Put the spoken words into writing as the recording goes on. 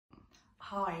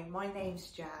Hi, my name's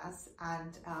Jazz,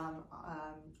 and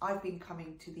I've been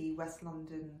coming to the West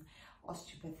London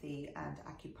Osteopathy and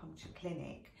Acupuncture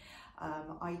Clinic.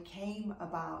 I came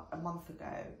about a month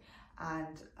ago,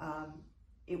 and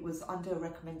it was under a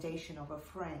recommendation of a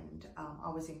friend. I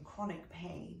was in chronic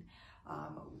pain,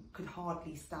 could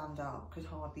hardly stand up, could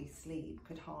hardly sleep,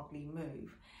 could hardly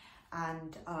move.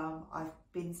 And I've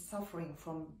been suffering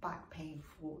from back pain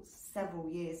for several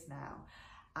years now,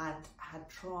 and have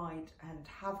tried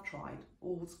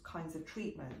all kinds of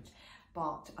treatment,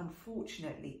 but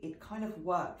unfortunately it kind of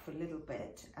worked for a little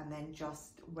bit and then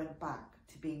just went back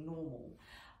to being normal,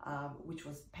 which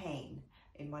was pain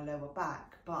in my lower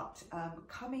back. But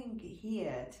coming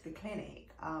here to the clinic,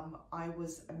 I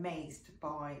was amazed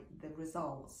by the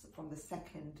results from the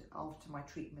second after my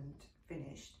treatment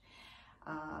finished.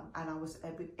 And I was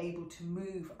able to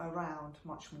move around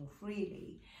much more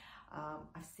freely.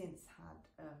 I've since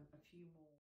had